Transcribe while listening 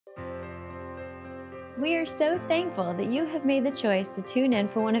We are so thankful that you have made the choice to tune in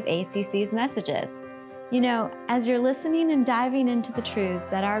for one of ACC's messages. You know, as you're listening and diving into the truths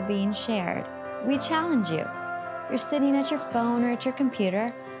that are being shared, we challenge you. You're sitting at your phone or at your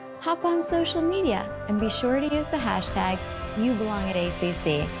computer, hop on social media and be sure to use the hashtag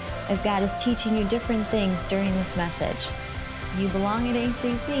YouBelongAtACC as God is teaching you different things during this message. You belong at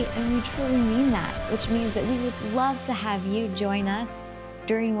ACC, and we truly mean that, which means that we would love to have you join us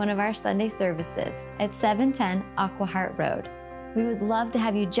during one of our Sunday services at 710 Aquahart Road. We would love to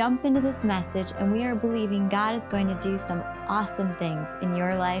have you jump into this message, and we are believing God is going to do some awesome things in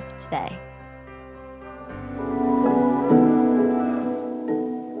your life today.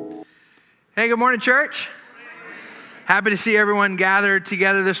 Hey, good morning, church. Happy to see everyone gathered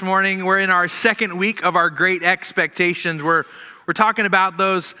together this morning. We're in our second week of our Great Expectations. We're talking about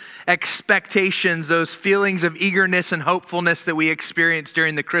those expectations, those feelings of eagerness and hopefulness that we experience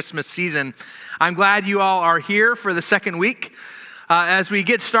during the Christmas season. I'm glad you all are here for the second week. As we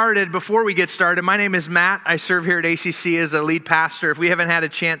get started, before we get started, my name is Matt. I serve here at ACC as a lead pastor. If we haven't had a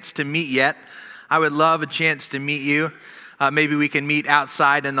chance to meet yet, I would love a chance to meet you. Maybe we can meet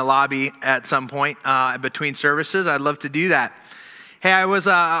outside in the lobby at some point between services. I'd love to do that. Hey, I was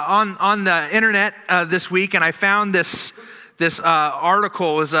on the internet this week, and I found this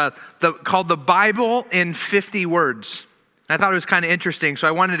article. It was called "The Bible in 50 Words." I thought it was kind of interesting, so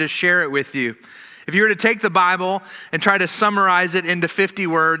I wanted to share it with you. If you were to take the Bible and try to summarize it into 50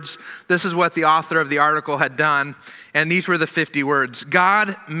 words, this is what the author of the article had done, and these were the 50 words.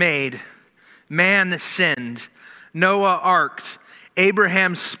 God made, man sinned, Noah arked,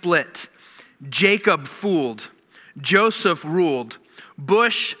 Abraham split, Jacob fooled, Joseph ruled,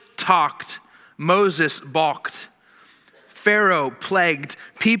 Bush talked, Moses balked, Pharaoh plagued,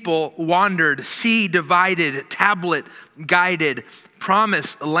 people wandered, sea divided, tablet guided,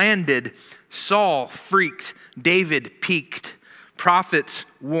 promise landed, Saul freaked, David peaked, prophets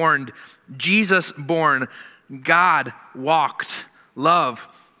warned, Jesus born, God walked, love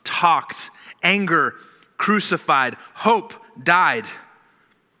talked, anger crucified, hope died,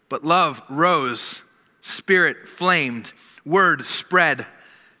 but love rose, spirit flamed, word spread,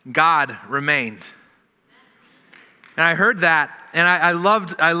 God remained. And I heard that, and I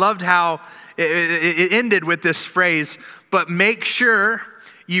loved how it ended with this phrase, but make sure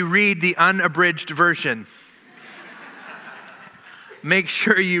you read the unabridged version. Make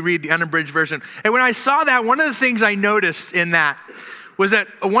sure you read the unabridged version. And when I saw that, one of the things I noticed in that was that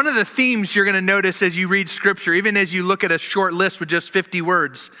one of the themes you're going to notice as you read Scripture, even as you look at a short list with just 50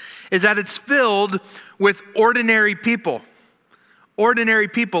 words, is that it's filled with ordinary people. Ordinary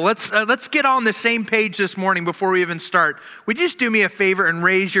people. Let's get on the same page this morning before we even start. Would you just do me a favor and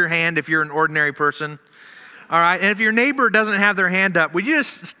raise your hand if you're an ordinary person? All right, and if your neighbor doesn't have their hand up, would you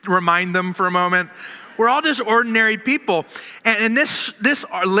just remind them for a moment? We're all just ordinary people. And this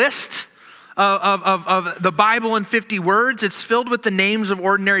list of the Bible in 50 words, it's filled with the names of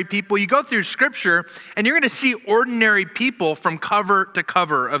ordinary people. You go through Scripture, and you're going to see ordinary people from cover to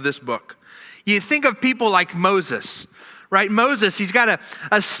cover of this book. You think of people like Moses, right? Moses, he's got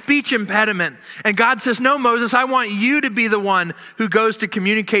a speech impediment. And God says, no, Moses, I want you to be the one who goes to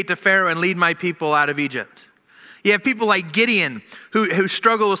communicate to Pharaoh and lead my people out of Egypt. You have people like Gideon who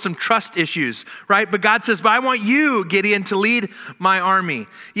struggle with some trust issues, right? But God says, but I want you, Gideon, to lead my army.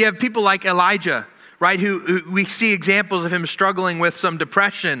 You have people like Elijah, right? Who we see examples of him struggling with some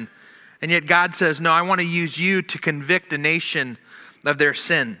depression. And yet God says, no, I want to use you to convict a nation of their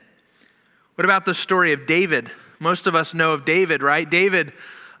sin. What about the story of David? Most of us know of David, right? David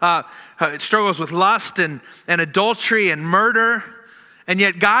struggles with lust and adultery and murder. And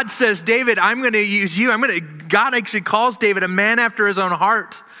yet God says, David, I'm going to use you. God actually calls David a man after his own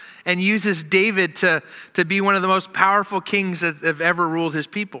heart and uses David to be one of the most powerful kings that have ever ruled his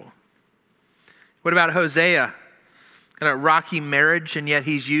people. What about Hosea? Got a rocky marriage, and yet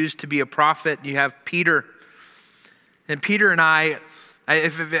he's used to be a prophet. You have Peter. And Peter and I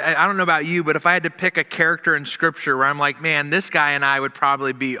don't know about you, but if I had to pick a character in Scripture where I'm like, man, this guy and I would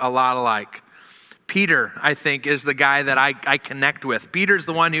probably be a lot alike. Peter, I think, is the guy that I connect with. Peter's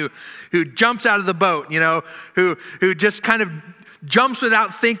the one who jumps out of the boat, you know, who just kind of jumps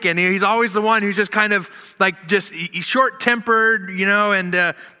without thinking. He's always the one who's just kind of like just short-tempered, you know,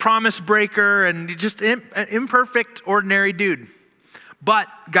 and promise breaker, and just an imperfect, ordinary dude. But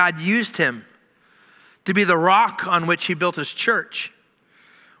God used him to be the rock on which he built his church.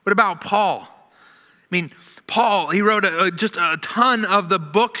 What about Paul? I mean, Paul, he wrote just a ton of the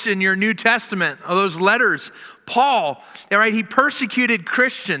books in your New Testament, of those letters. Paul, right, he persecuted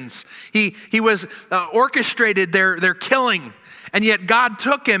Christians. He was orchestrated their killing. And yet God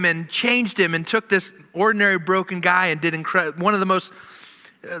took him and changed him and took this ordinary broken guy and did one of the most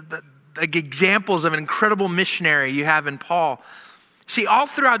examples of an incredible missionary you have in Paul. See, all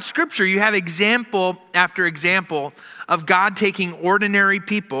throughout Scripture, you have example after example of God taking ordinary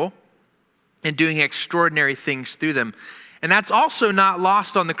people and doing extraordinary things through them. And that's also not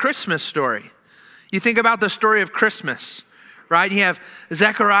lost on the Christmas story. You think about the story of Christmas, right? You have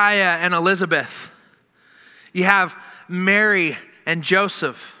Zechariah and Elizabeth. You have Mary and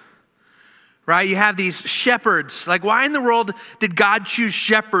Joseph, right? You have these shepherds. Like, why in the world did God choose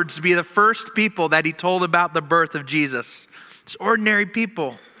shepherds to be the first people that he told about the birth of Jesus? It's ordinary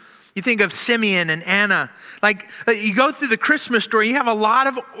people. You think of Simeon and Anna. Like, you go through the Christmas story, you have a lot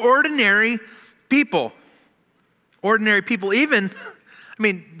of ordinary people. Ordinary people. Even, I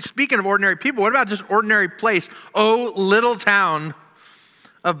mean, speaking of ordinary people, what about just ordinary place? Oh, little town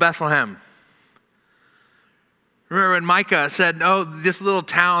of Bethlehem. Remember when Micah said, oh, this little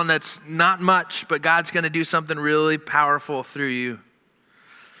town that's not much, but God's going to do something really powerful through you.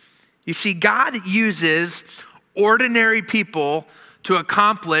 You see, God uses ordinary people to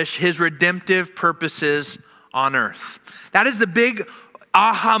accomplish his redemptive purposes on earth. That is the big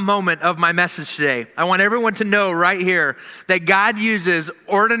aha moment of my message today. I want everyone to know right here that God uses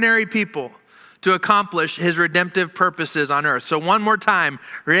ordinary people to accomplish his redemptive purposes on earth. So one more time,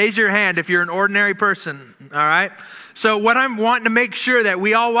 raise your hand if you're an ordinary person, all right? So what I'm wanting to make sure that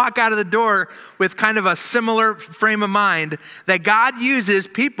we all walk out of the door with kind of a similar frame of mind, that God uses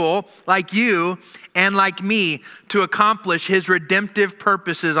people like you and like me to accomplish his redemptive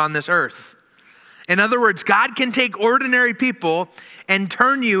purposes on this earth. In other words, God can take ordinary people and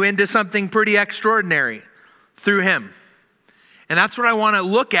turn you into something pretty extraordinary through him. And that's what I want to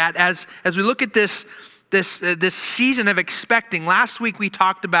look at as we look at this season of expecting. Last week we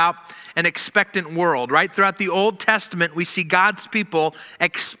talked about an expectant world, right? Throughout the Old Testament, we see God's people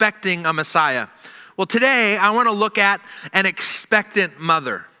expecting a Messiah. Well, today I want to look at an expectant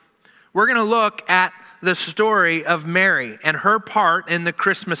mother. We're going to look at the story of Mary and her part in the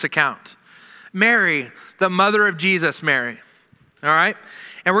Christmas account. Mary, the mother of Jesus, Mary. All right?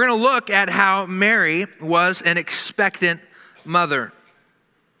 And we're going to look at how Mary was an expectant mother.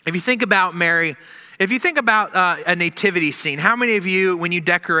 If you think about Mary, if you think about a nativity scene, how many of you, when you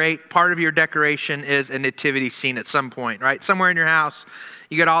decorate, part of your decoration is a nativity scene at some point, right? Somewhere in your house,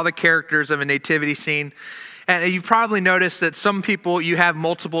 you got all the characters of a nativity scene. And you've probably noticed that some people, you have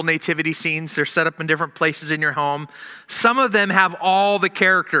multiple nativity scenes. They're set up in different places in your home. Some of them have all the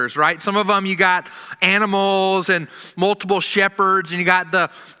characters, right? Some of them you got animals and multiple shepherds, and you got the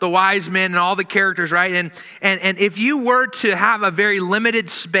wise men and all the characters, right? And if you were to have a very limited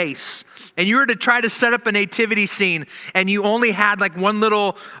space, and you were to try to set up a nativity scene, and you only had like one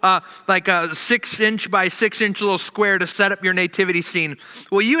little, like a 6-inch by 6-inch little square to set up your nativity scene,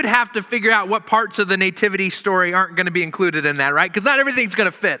 well, you would have to figure out what parts of the nativity story aren't going to be included in that, right? Because not everything's going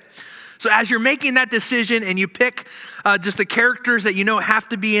to fit. So as you're making that decision and you pick just the characters that you know have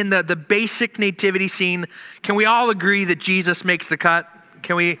to be in the basic nativity scene, can we all agree that Jesus makes the cut?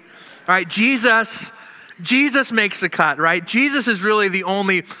 Can we? All right, Jesus makes the cut, right? Jesus is really the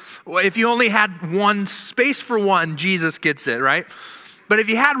only, if you only had one space for one, Jesus gets it, right? But if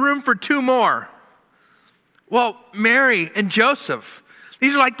you had room for two more, well, Mary and Joseph,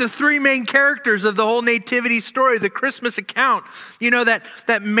 these are like the three main characters of the whole nativity story, the Christmas account. You know that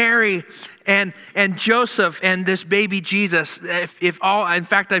Mary and Joseph and this baby Jesus, in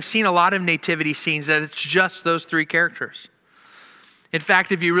fact, I've seen a lot of nativity scenes that it's just those three characters. In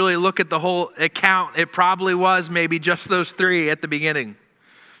fact, if you really look at the whole account, it probably was maybe just those three at the beginning.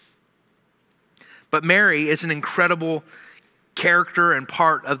 But Mary is an incredible character and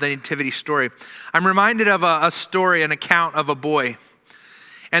part of the nativity story. I'm reminded of a story, an account of a boy.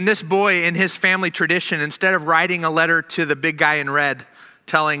 And this boy, in his family tradition, instead of writing a letter to the big guy in red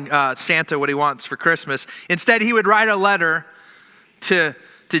telling Santa what he wants for Christmas, instead he would write a letter to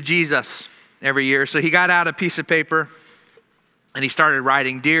Jesus every year. So he got out a piece of paper and he started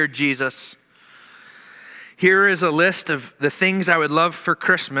writing, "Dear Jesus, here is a list of the things I would love for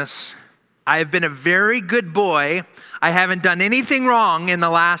Christmas. I have been a very good boy. I haven't done anything wrong in the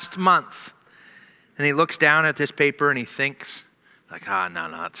last month." And he looks down at this paper and he thinks, like,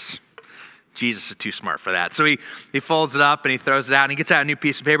 no, Jesus is too smart for that. So he folds it up and he throws it out and he gets out a new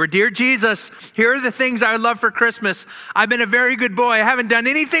piece of paper. "Dear Jesus, here are the things I would love for Christmas. I've been a very good boy. I haven't done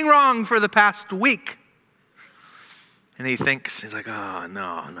anything wrong for the past week." And he thinks, he's like, "Oh,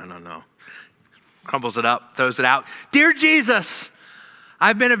 no. Crumbles it up, throws it out. "Dear Jesus,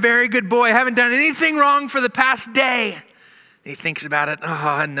 I've been a very good boy. I haven't done anything wrong for the past day." He thinks about it,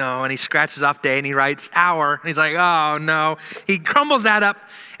 oh no, and he scratches off day and he writes hour. And he's like, oh no. He crumbles that up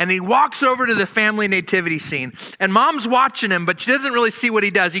and he walks over to the family nativity scene. And mom's watching him, but she doesn't really see what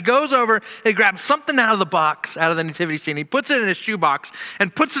he does. He goes over, he grabs something out of the box, out of the nativity scene. He puts it in his shoebox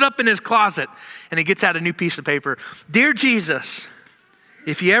and puts it up in his closet. And he gets out a new piece of paper. Dear Jesus,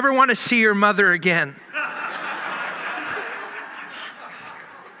 if you ever want to see your mother again,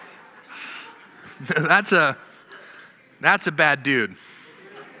 that's a bad dude.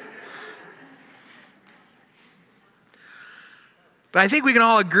 But I think we can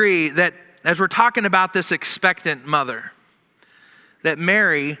all agree that as we're talking about this expectant mother, that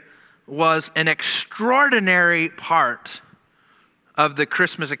Mary was an extraordinary part of the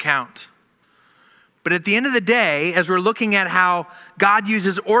Christmas account. But at the end of the day, as we're looking at how God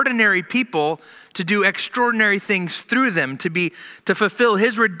uses ordinary people to do extraordinary things through them, to fulfill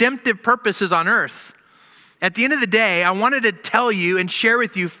his redemptive purposes on earth, at the end of the day, I wanted to tell you and share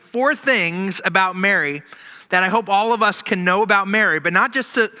with you 4 things about Mary that I hope all of us can know about Mary, but not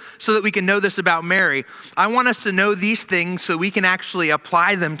just so that we can know this about Mary. I want us to know these things so we can actually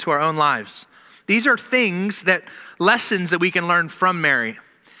apply them to our own lives. These are lessons that we can learn from Mary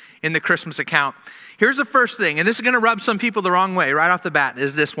in the Christmas account. Here's the first thing, and this is going to rub some people the wrong way right off the bat,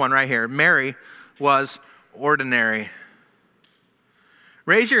 is this one right here. Mary was ordinary.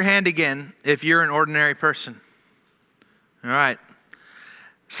 Raise your hand again if you're an ordinary person. All right.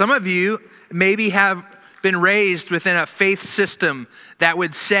 Some of you maybe have been raised within a faith system that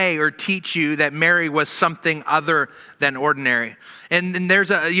would say or teach you that Mary was something other than ordinary. And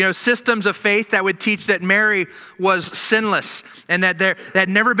there's systems of faith that would teach that Mary was sinless and that there had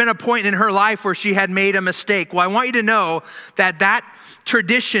never been a point in her life where she had made a mistake. Well, I want you to know that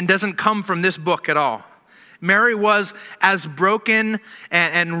tradition doesn't come from this book at all. Mary was as broken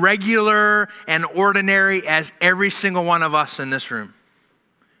and regular and ordinary as every single one of us in this room.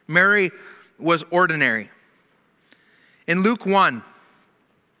 Mary was ordinary. In Luke 1,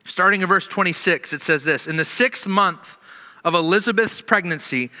 starting in verse 26, it says this: in the 6th month of Elizabeth's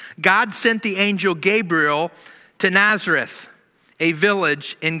pregnancy, God sent the angel Gabriel to Nazareth, a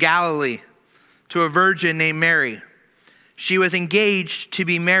village in Galilee, to a virgin named Mary. She was engaged to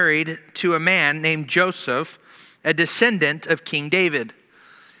be married to a man named Joseph, a descendant of King David.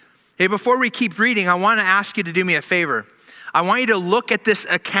 Hey, before we keep reading, I want to ask you to do me a favor. I want you to look at this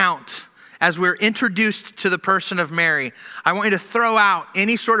account as we're introduced to the person of Mary. I want you to throw out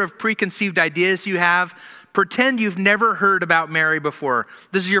any sort of preconceived ideas you have. Pretend you've never heard about Mary before.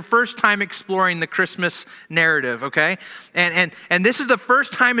 This is your first time exploring the Christmas narrative, okay? And this is the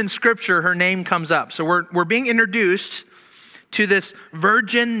first time in Scripture her name comes up. So we're being introduced to this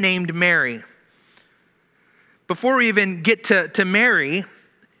virgin named Mary. Before we even get to Mary,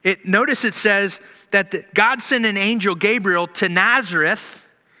 notice it says that God sent an angel Gabriel to Nazareth.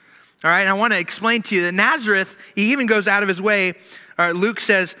 All right, and I want to explain to you that Nazareth, he even goes out of his way, Luke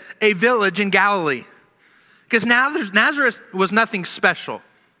says, a village in Galilee. Because Nazareth was nothing special.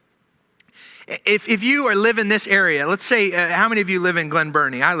 If you live in this area, let's say, how many of you live in Glen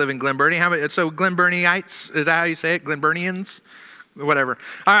Burnie? I live in Glen Burnie. So Glen Burnieites, is that how you say it? Glen Burnians? Whatever.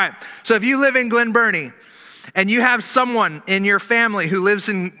 All right, so if you live in Glen Burnie, and you have someone in your family who lives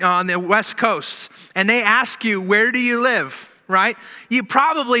on the West Coast, and they ask you, where do you live? Right? You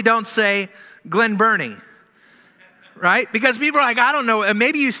probably don't say Glen Burnie, right? Because people are like, I don't know,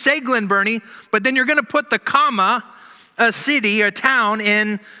 maybe you say Glen Burnie, but then you're going to put the comma, a city, a town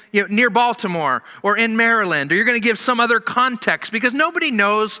in near Baltimore or in Maryland, or you're going to give some other context because nobody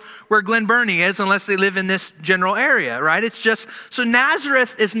knows where Glen Burnie is unless they live in this general area, right? It's just, so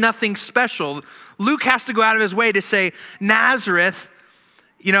Nazareth is nothing special. Luke has to go out of his way to say Nazareth,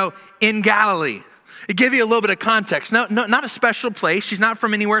 in Galilee. It gives you a little bit of context. No, not a special place. She's not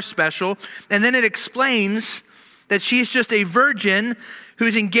from anywhere special. And then it explains that she's just a virgin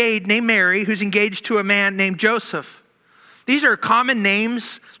who's engaged, named Mary, who's engaged to a man named Joseph. These are common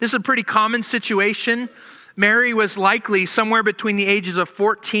names. This is a pretty common situation. Mary was likely somewhere between the ages of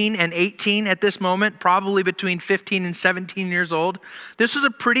 14 and 18 at this moment, probably between 15 and 17 years old. This is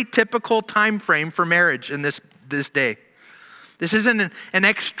a pretty typical time frame for marriage in this day. This isn't an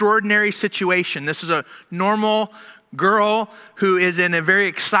extraordinary situation. This is a normal girl who is in a very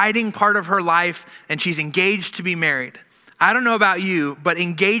exciting part of her life, and she's engaged to be married. I don't know about you, but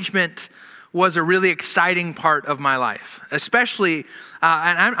engagement was a really exciting part of my life, especially,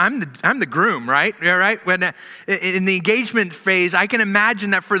 and I'm the groom, right? Right? When in the engagement phase, I can imagine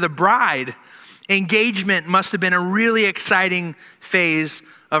that for the bride, engagement must have been a really exciting phase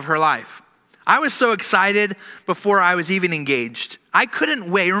of her life. I was so excited before I was even engaged. I couldn't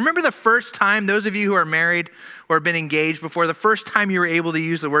wait. Remember the first time, those of you who are married or have been engaged before, the first time you were able to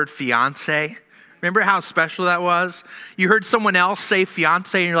use the word fiance? Remember how special that was? You heard someone else say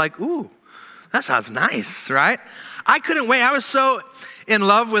fiance and you're like, ooh, that sounds nice, right? I couldn't wait. I was so in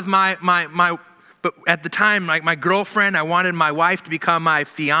love with but at the time, like my girlfriend, I wanted my wife to become my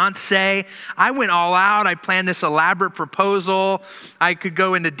fiance. I went all out. I planned this elaborate proposal. I could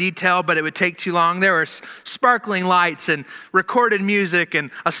go into detail, but it would take too long. There were sparkling lights and recorded music and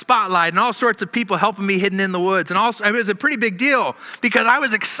a spotlight and all sorts of people helping me hidden in the woods. And also, it was a pretty big deal because I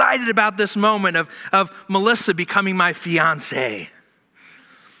was excited about this moment of Melissa becoming my fiance.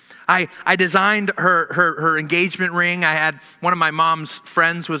 I designed her engagement ring. I had one of my mom's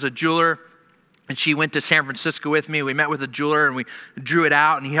friends was a jeweler. And she went to San Francisco with me. We met with a jeweler and we drew it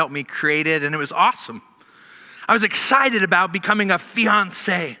out and he helped me create it. And it was awesome. I was excited about becoming a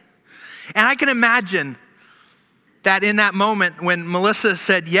fiance. And I can imagine that in that moment when Melissa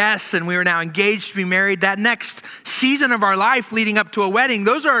said yes and we were now engaged to be married, that next season of our life leading up to a wedding,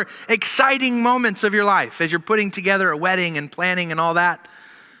 those are exciting moments of your life as you're putting together a wedding and planning and all that.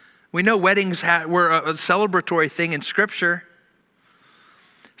 We know weddings were a celebratory thing in Scripture.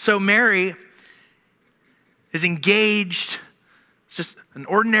 So Mary is engaged, just an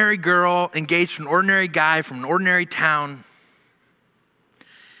ordinary girl engaged to an ordinary guy from an ordinary town.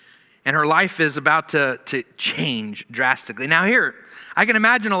 And her life is about to change drastically. Now here, I can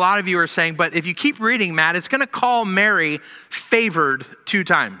imagine a lot of you are saying, but if you keep reading, Matt, it's going to call Mary favored 2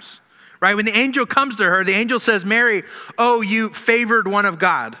 times. Right? When the angel comes to her, the angel says, Mary, oh, you favored one of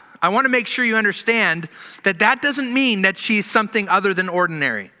God. I want to make sure you understand that that doesn't mean that she's something other than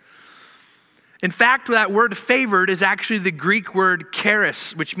ordinary. In fact, that word favored is actually the Greek word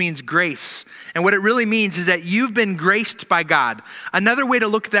charis, which means grace. And what it really means is that you've been graced by God. Another way to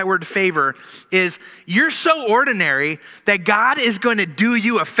look at that word favor is you're so ordinary that God is going to do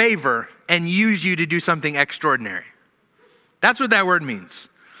you a favor and use you to do something extraordinary. That's what that word means.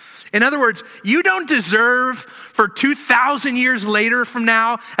 In other words, you don't deserve for 2,000 years later from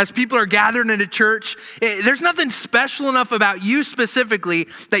now, as people are gathered in a church, there's nothing special enough about you specifically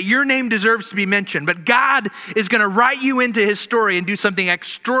that your name deserves to be mentioned. But God is going to write you into his story and do something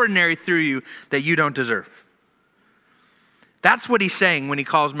extraordinary through you that you don't deserve. That's what he's saying when he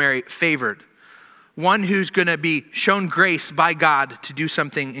calls Mary favored. One who's going to be shown grace by God to do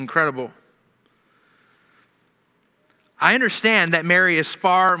something incredible. I understand that Mary is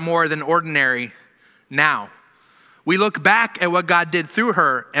far more than ordinary now. We look back at what God did through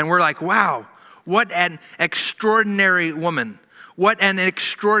her and we're like, wow, what an extraordinary woman. What an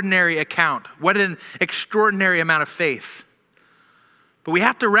extraordinary account. What an extraordinary amount of faith. But we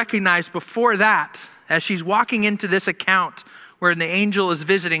have to recognize before that, as she's walking into this account where the angel is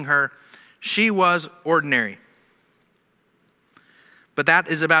visiting her, she was ordinary. But that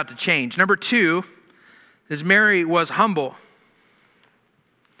is about to change. Number 2, is Mary was humble.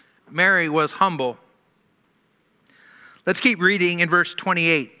 Mary was humble. Let's keep reading in verse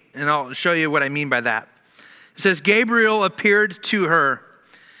 28, and I'll show you what I mean by that. It says, Gabriel appeared to her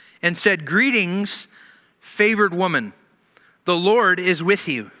and said, greetings, favored woman. The Lord is with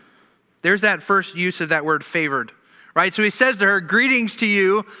you. There's that first use of that word favored, right? So he says to her, greetings to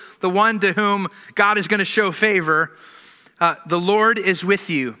you, the one to whom God is going to show favor. The Lord is with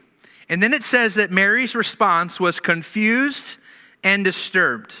you. And then it says that Mary's response was confused and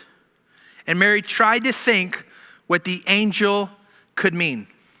disturbed. And Mary tried to think what the angel could mean.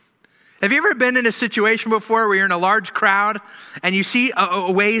 Have you ever been in a situation before where you're in a large crowd and you see a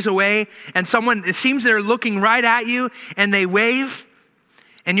ways away and someone, it seems they're looking right at you and they wave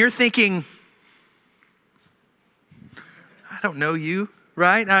and you're thinking, I don't know you,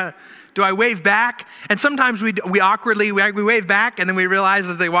 right? Do I wave back? And sometimes we awkwardly, we wave back and then we realize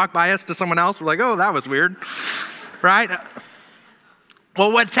as they walk by us to someone else, we're like, oh, that was weird, right?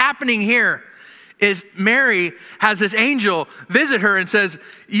 Well, what's happening here is Mary has this angel visit her and says,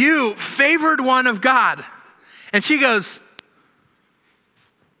 you favored one of God. And she goes,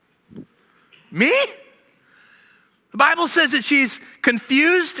 me? The Bible says that she's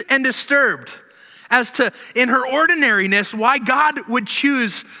confused and disturbed as to, in her ordinariness, why God would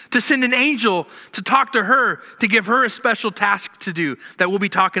choose to send an angel to talk to her, to give her a special task to do that we'll be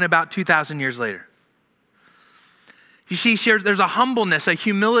talking about 2,000 years later. You see, there's a humbleness, a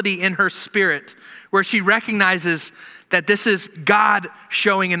humility in her spirit where she recognizes that this is God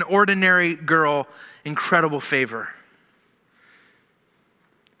showing an ordinary girl incredible favor.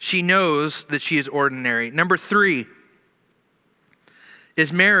 She knows that she is ordinary. Number 3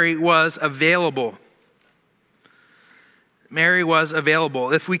 is Mary was available. Mary was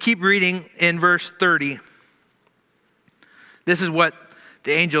available. If we keep reading in verse 30, this is what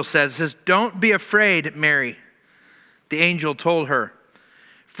the angel says. It says, "Don't be afraid, Mary," the angel told her,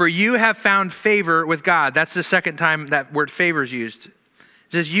 "for you have found favor with God." That's the second time that word favor is used.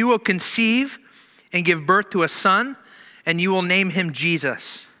 It says, "You will conceive and give birth to a son, and you will name him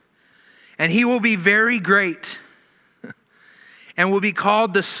Jesus. And he will be very great and will be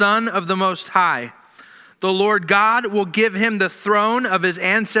called the Son of the Most High. The Lord God will give him the throne of his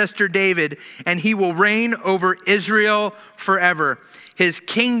ancestor David, and he will reign over Israel forever. His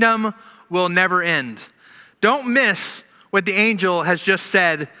kingdom will never end." Don't miss what the angel has just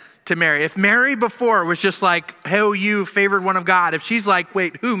said to Mary. If Mary before was just like, "Oh, you favored one of God," if she's like,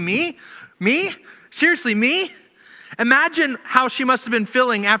 "Wait, who, me? Me? Seriously, me?" Imagine how she must have been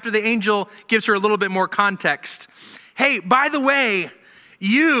feeling after the angel gives her a little bit more context. "Hey, by the way,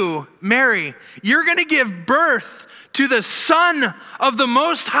 you, Mary, you're going to give birth to the Son of the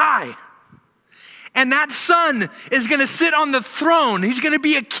Most High. And that son is going to sit on the throne. He's going to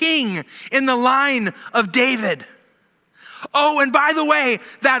be a king in the line of David. Oh, and by the way,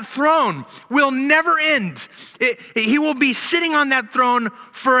 that throne will never end. He will be sitting on that throne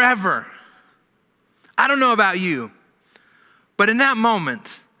forever." I don't know about you, but in that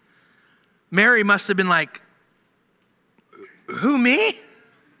moment, Mary must have been like, "Who, me?"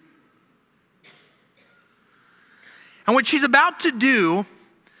 And what she's about to do,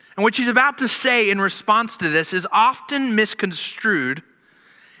 and what she's about to say in response to this, is often misconstrued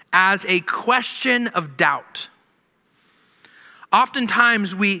as a question of doubt.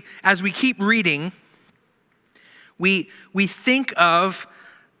 Oftentimes, as we keep reading, we think of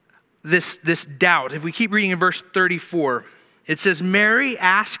this doubt. If we keep reading in verse 34, it says, "Mary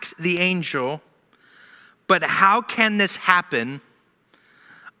asked the angel, 'But how can this happen?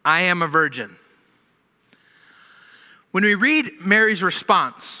 I am a virgin.'" When we read Mary's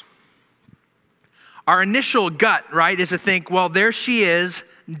response, our initial gut, right, is to think, well, there she is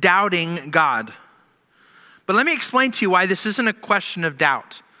doubting God. But let me explain to you why this isn't a question of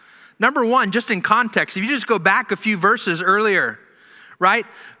doubt. Number one, just in context, if you just go back a few verses earlier, right,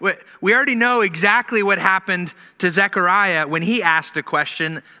 we already know exactly what happened to Zechariah when he asked a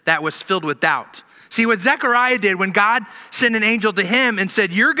question that was filled with doubt. See, what Zechariah did when God sent an angel to him and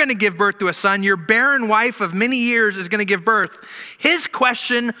said, "You're going to give birth to a son, your barren wife of many years is going to give birth," his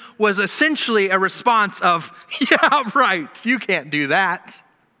question was essentially a response of, "Yeah, right, you can't do that."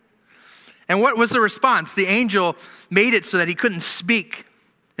 And what was the response? The angel made it so that he couldn't speak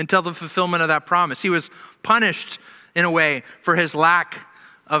until the fulfillment of that promise. He was punished in a way for his lack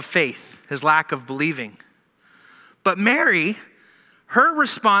of faith, his lack of believing. But Mary, her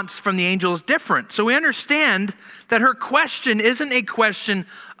response from the angel is different. So we understand that her question isn't a question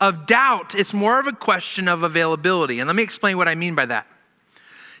of doubt. It's more of a question of availability. And let me explain what I mean by that.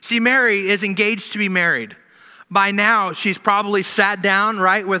 See, Mary is engaged to be married. By now, she's probably sat down,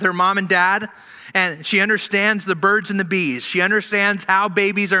 right, with her mom and dad, and she understands the birds and the bees. She understands how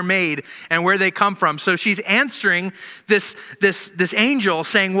babies are made and where they come from. So she's answering this angel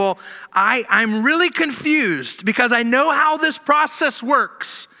saying, "Well, I'm really confused because I know how this process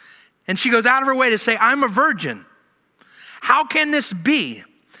works." And she goes out of her way to say, "I'm a virgin. How can this be?"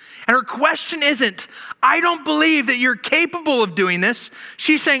 And her question isn't, "I don't believe that you're capable of doing this."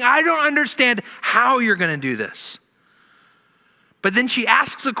 She's saying, "I don't understand how you're going to do this." But then she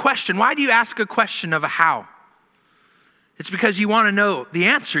asks a question. Why do you ask a question of a how? It's because you want to know the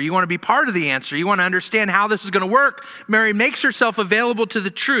answer. You want to be part of the answer. You want to understand how this is going to work. Mary makes herself available to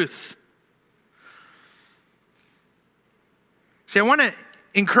the truth. See, I want to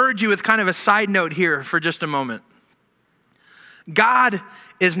encourage you with kind of a side note here for just a moment. God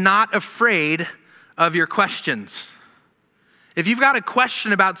is not afraid of your questions. If you've got a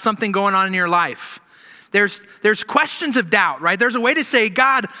question about something going on in your life, there's questions of doubt, right? There's a way to say,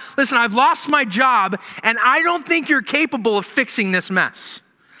 "God, listen, I've lost my job and I don't think you're capable of fixing this mess."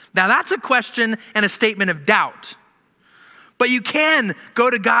 Now that's a question and a statement of doubt. But you can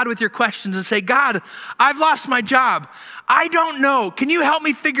go to God with your questions and say, "God, I've lost my job. I don't know. Can you help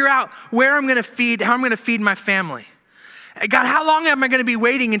me figure out where I'm going to feed, how I'm going to feed my family? God, how long am I going to be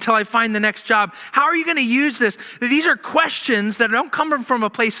waiting until I find the next job? How are you going to use this?" These are questions that don't come from a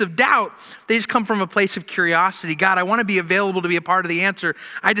place of doubt. They just come from a place of curiosity. God, I want to be available to be a part of the answer.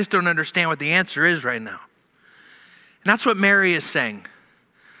 I just don't understand what the answer is right now. And that's what Mary is saying.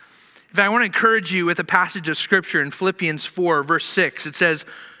 In fact, I want to encourage you with a passage of scripture in Philippians 4, verse 6. It says,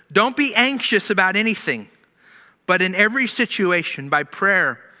 "Don't be anxious about anything, but in every situation, by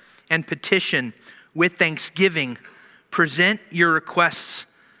prayer and petition, with thanksgiving, present your requests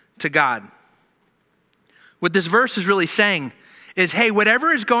to God." What this verse is really saying is, hey,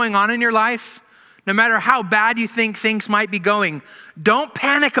 whatever is going on in your life, no matter how bad you think things might be going, don't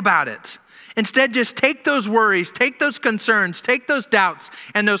panic about it. Instead, just take those worries, take those concerns, take those doubts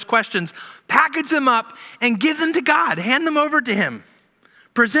and those questions, package them up and give them to God. Hand them over to him.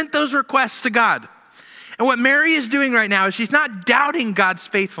 Present those requests to God. And what Mary is doing right now is she's not doubting God's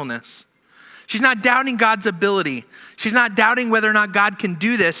faithfulness. She's not doubting God's ability. She's not doubting whether or not God can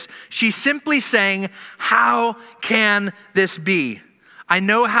do this. She's simply saying, how can this be? I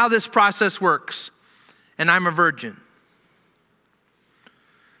know how this process works, and I'm a virgin.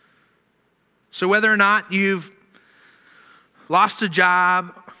 So whether or not you've lost a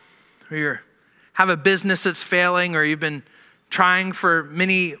job, or you have a business that's failing, or you've been trying for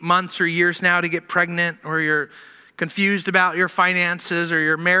many months or years now to get pregnant, or you're confused about your finances, or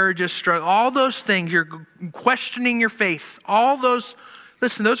your marriage is struggling, all those things, you're questioning your faith, all those,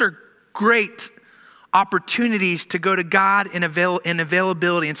 listen, those are great opportunities to go to God in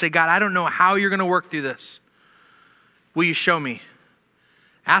availability and say, God, I don't know how you're going to work through this. Will you show me?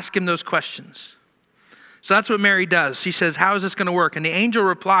 Ask him those questions. So that's what Mary does. She says, how is this going to work? And the angel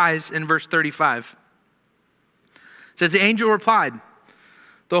replies in verse 35. It says, the angel replied,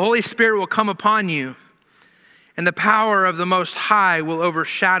 the Holy Spirit will come upon you, and the power of the Most High will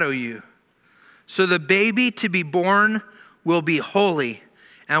overshadow you. So the baby to be born will be holy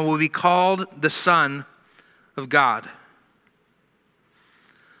and will be called the Son of God.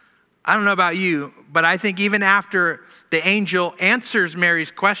 I don't know about you, but I think even after the angel answers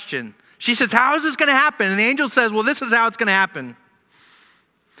Mary's question, she says, how is this going to happen? And the angel says, well, this is how it's going to happen.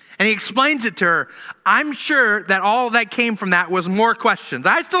 And he explains it to her. I'm sure that all that came from that was more questions.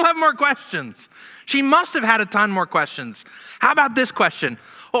 I still have more questions. She must have had a ton more questions. How about this question?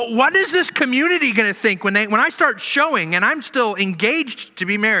 Well, what is this community going to think when I start showing and I'm still engaged to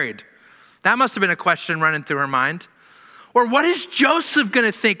be married? That must have been a question running through her mind. Or what is Joseph going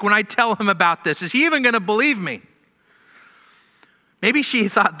to think when I tell him about this? Is he even going to believe me? Maybe she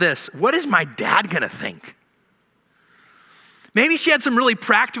thought this, what is my dad going to think? Maybe she had some really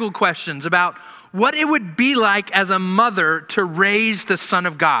practical questions about what it would be like as a mother to raise the Son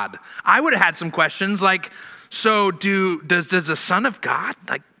of God. I would have had some questions like, so does the Son of God,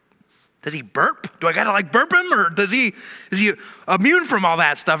 does he burp? Do I gotta burp him, or is he immune from all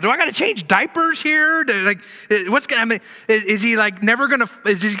that stuff? Do I gotta change diapers here? What's gonna happen? Is he is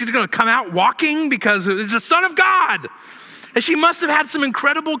he gonna come out walking because it's the Son of God? And she must have had some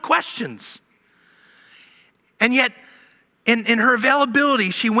incredible questions. And yet, in her availability,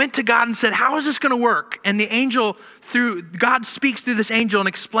 she went to God and said, how is this going to work? And God speaks through this angel and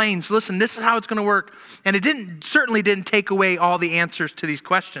explains, listen, this is how it's going to work. And it certainly didn't take away all the answers to these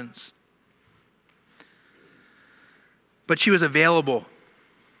questions. But she was available.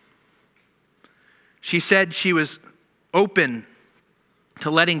 She said she was open to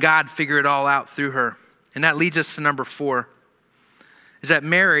letting God figure it all out through her. And that leads us to number 4, is that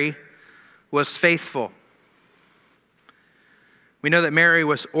Mary was faithful. We know that Mary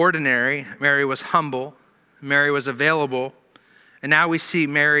was ordinary, Mary was humble, Mary was available, and now we see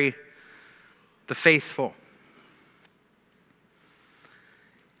Mary the faithful.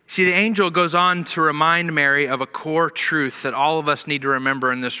 See, the angel goes on to remind Mary of a core truth that all of us need to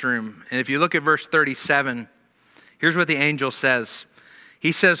remember in this room. And if you look at verse 37, here's what the angel says.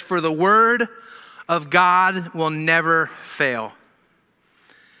 He says, for the word of God will never fail.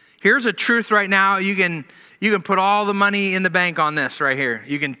 Here's a truth right now. You can put all the money in the bank on this right here.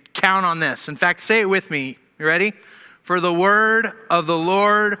 You can count on this. In fact, say it with me. You ready? For the word of the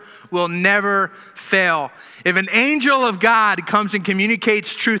Lord will never fail. If an angel of God comes and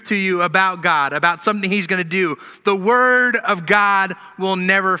communicates truth to you about God, about something he's going to do, the word of God will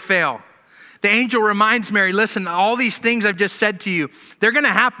never fail. The angel reminds Mary, listen, all these things I've just said to you, they're going to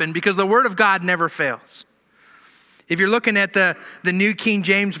happen because the word of God never fails. If you're looking at the New King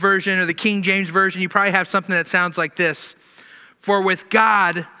James Version or the King James Version, you probably have something that sounds like this. For with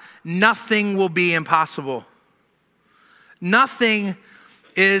God, nothing will be impossible. Nothing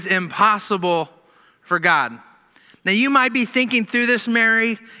is impossible for God. Now you might be thinking through this,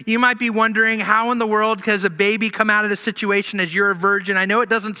 Mary. You might be wondering, how in the world does a baby come out of this situation as you're a virgin? I know it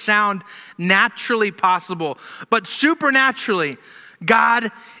doesn't sound naturally possible, but supernaturally,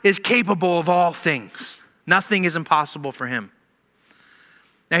 God is capable of all things. Nothing is impossible for him.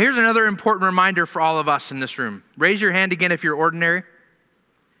 Now here's another important reminder for all of us in this room. Raise your hand again if you're ordinary.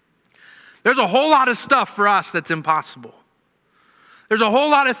 There's a whole lot of stuff for us that's impossible. There's a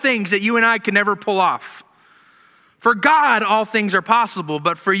whole lot of things that you and I can never pull off. For God, all things are possible,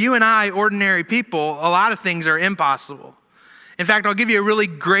 but for you and I, ordinary people, a lot of things are impossible. In fact, I'll give you a really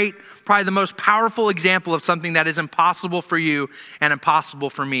great, probably the most powerful example of something that is impossible for you and impossible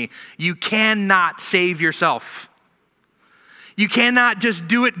for me. You cannot save yourself. You cannot just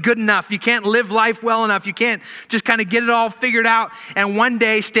do it good enough. You can't live life well enough. You can't just kind of get it all figured out and one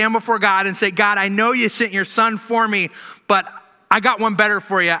day stand before God and say, God, I know you sent your son for me, but I got one better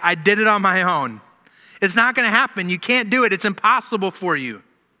for you. I did it on my own. It's not going to happen. You can't do it. It's impossible for you.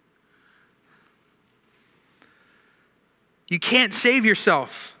 You can't save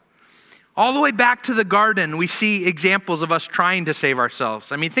yourself. All the way back to the garden, we see examples of us trying to save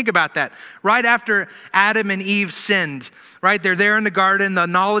ourselves. I mean, think about that. Right after Adam and Eve sinned, right? They're there in the garden. The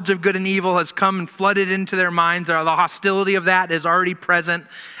knowledge of good and evil has come and flooded into their minds. The hostility of that is already present.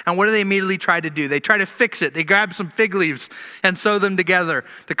 And what do they immediately try to do? They try to fix it. They grab some fig leaves and sew them together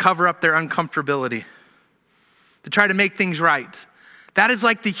to cover up their uncomfortability, to try to make things right. That is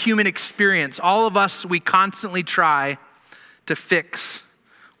like the human experience. All of us, we constantly try to fix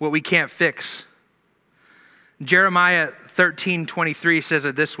what we can't fix. Jeremiah 13:23 says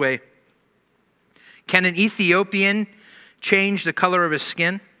it this way: can an Ethiopian change the color of his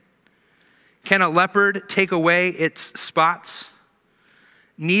skin? Can a leopard take away its spots?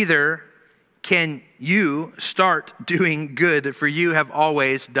 Neither can you start doing good, for you have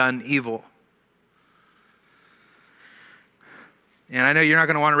always done evil. And I know you're not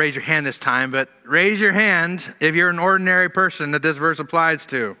going to want to raise your hand this time, but raise your hand if you're an ordinary person that this verse applies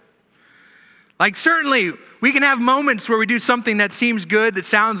to. Like, certainly, we can have moments where we do something that seems good, that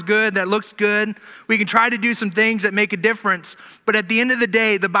sounds good, that looks good. We can try to do some things that make a difference. But at the end of the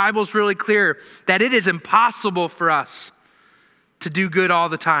day, the Bible's really clear that it is impossible for us to do good all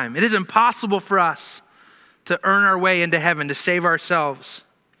the time. It is impossible for us to earn our way into heaven, to save ourselves.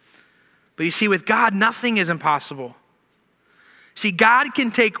 But you see, with God, nothing is impossible. See, God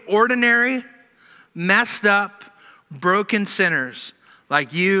can take ordinary, messed up, broken sinners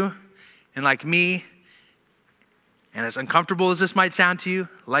like you and like me, and as uncomfortable as this might sound to you,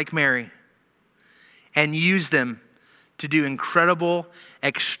 like Mary, and use them to do incredible,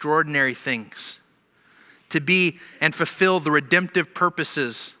 extraordinary things, to be and fulfill the redemptive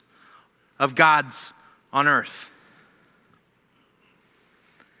purposes of God's on earth.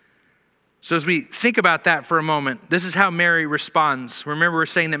 So as we think about that for a moment, this is how Mary responds. Remember, we're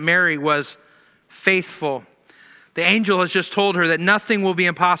saying that Mary was faithful. The angel has just told her that nothing will be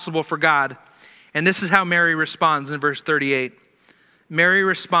impossible for God. And this is how Mary responds in verse 38. Mary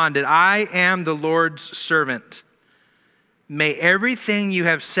responded, I am the Lord's servant. May everything you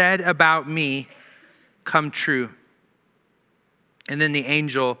have said about me come true. And then the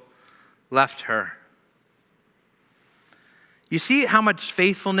angel left her. You see how much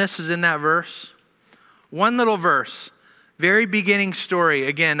faithfulness is in that verse? One little verse, very beginning story,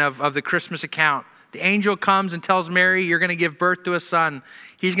 again, of the Christmas account. The angel comes and tells Mary, you're going to give birth to a son.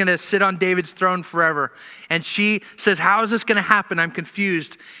 He's going to sit on David's throne forever. And she says, how is this going to happen? I'm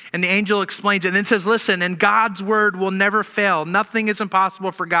confused. And the angel explains it and then says, listen, and God's word will never fail. Nothing is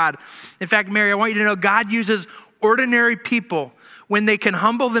impossible for God. In fact, Mary, I want you to know God uses ordinary people. When they can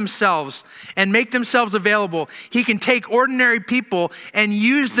humble themselves and make themselves available, he can take ordinary people and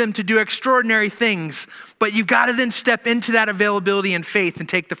use them to do extraordinary things. But you've got to then step into that availability in faith and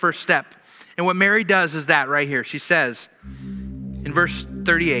take the first step. And what Mary does is that right here. She says in verse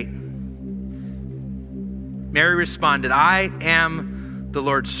 38, Mary responded, I am the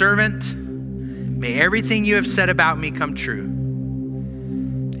Lord's servant. May everything you have said about me come true.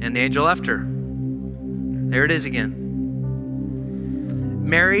 And the angel left her. There it is again.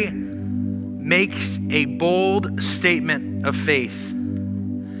 Mary makes a bold statement of faith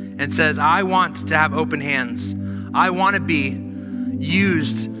and says, I want to have open hands. I want to be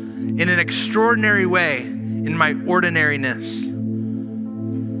used in an extraordinary way in my ordinariness.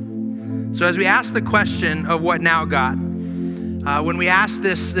 So as we ask the question of what now, God, when we ask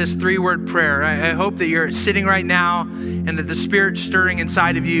this three-word prayer, I hope that you're sitting right now and that the Spirit's stirring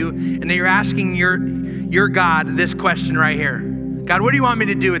inside of you and that you're asking your God this question right here. God, what do you want me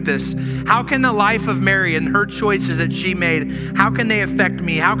to do with this? How can the life of Mary and her choices that she made, how can they affect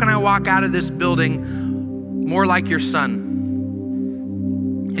me? How can I walk out of this building more like your son?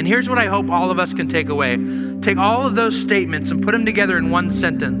 And here's what I hope all of us can take away. Take all of those statements and put them together in one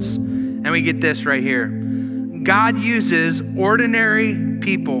sentence. And we get this right here. God uses ordinary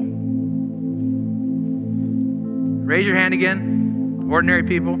people. Raise your hand again. Ordinary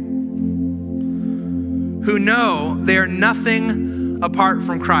people. Who know they are nothing apart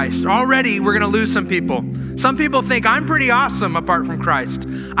from Christ. Already, we're going to lose some people. Some people think, I'm pretty awesome apart from Christ.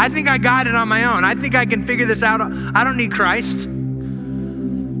 I think I got it on my own. I think I can figure this out. I don't need Christ.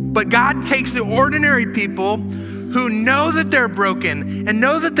 But God takes the ordinary people who know that they're broken and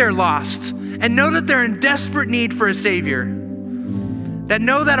know that they're lost and know that they're in desperate need for a Savior, that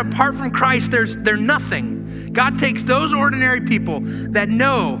know that apart from Christ, they're nothing. God takes those ordinary people that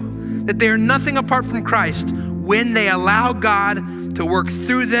know that they are nothing apart from Christ when they allow God to work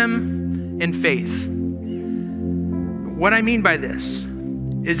through them in faith. What I mean by this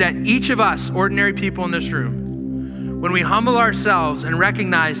is that each of us, ordinary people in this room, when we humble ourselves and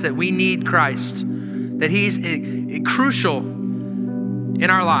recognize that we need Christ, that He's crucial in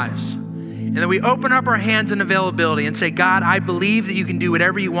our lives, and that we open up our hands in availability and say, God, I believe that you can do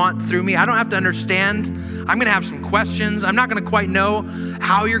whatever you want through me. I don't have to understand. I'm going to have some questions. I'm not going to quite know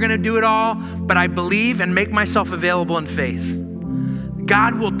how you're going to do it all, but I believe and make myself available in faith.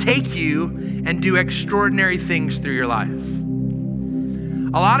 God will take you and do extraordinary things through your life.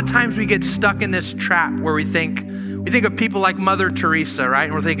 A lot of times we get stuck in this trap where we think of people like Mother Teresa, right?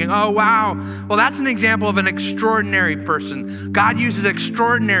 And we're thinking, oh, wow, well, that's an example of an extraordinary person. God uses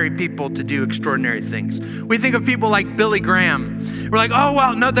extraordinary people to do extraordinary things. We think of people like Billy Graham. We're like, oh,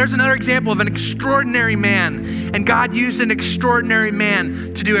 well, no, there's another example of an extraordinary man. And God used an extraordinary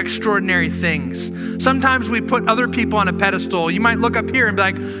man to do extraordinary things. Sometimes we put other people on a pedestal. You might look up here and be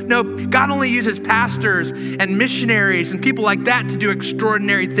like, no, God only uses pastors and missionaries and people like that to do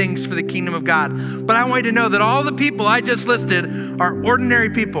extraordinary things for the kingdom of God. But I want you to know that all the people I just listed are ordinary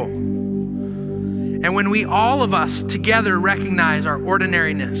people. And when we, all of us together, recognize our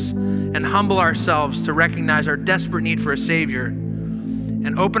ordinariness and humble ourselves to recognize our desperate need for a Savior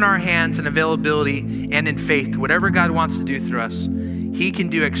and open our hands in availability and in faith to whatever God wants to do through us, He can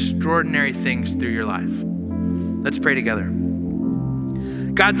do extraordinary things through your life. Let's pray together.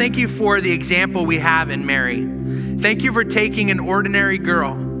 God, thank you for the example we have in Mary. Thank you for taking an ordinary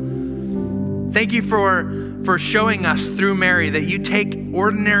girl. Thank you for showing us through Mary that you take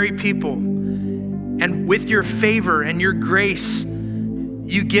ordinary people and with your favor and your grace,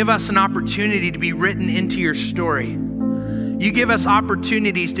 you give us an opportunity to be written into your story. You give us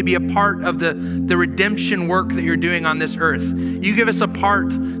opportunities to be a part of the redemption work that you're doing on this earth. You give us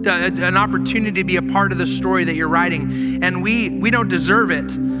an opportunity to be a part of the story that you're writing. And we don't deserve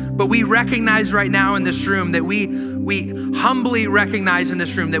it, but we recognize right now in this room that we humbly recognize in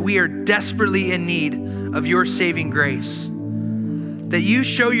this room that we are desperately in need of your saving grace. That you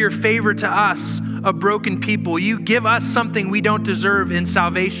show your favor to us, a broken people. You give us something we don't deserve in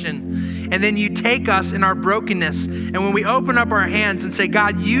salvation. And then you take us in our brokenness. And when we open up our hands and say,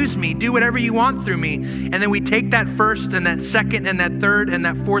 God, use me, do whatever you want through me. And then we take that first and that second and that third and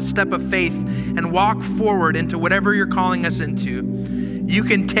that fourth step of faith and walk forward into whatever you're calling us into. You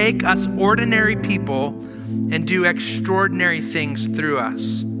can take us ordinary people and do extraordinary things through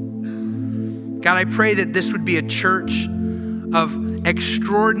us. God, I pray that this would be a church of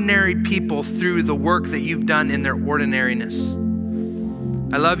extraordinary people through the work that you've done in their ordinariness.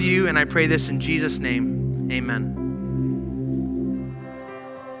 I love you, and I pray this in Jesus' name. Amen.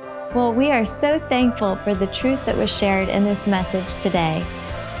 Well, we are so thankful for the truth that was shared in this message today.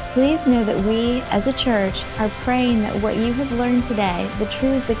 Please know that we, as a church, are praying that what you have learned today, the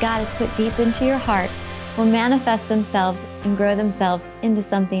truths that God has put deep into your heart, will manifest themselves and grow themselves into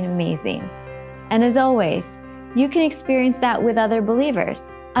something amazing. And as always, you can experience that with other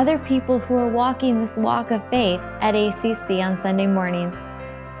believers, other people who are walking this walk of faith at ACC on Sunday mornings.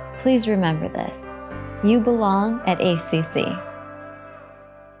 Please remember this. You belong at ACC.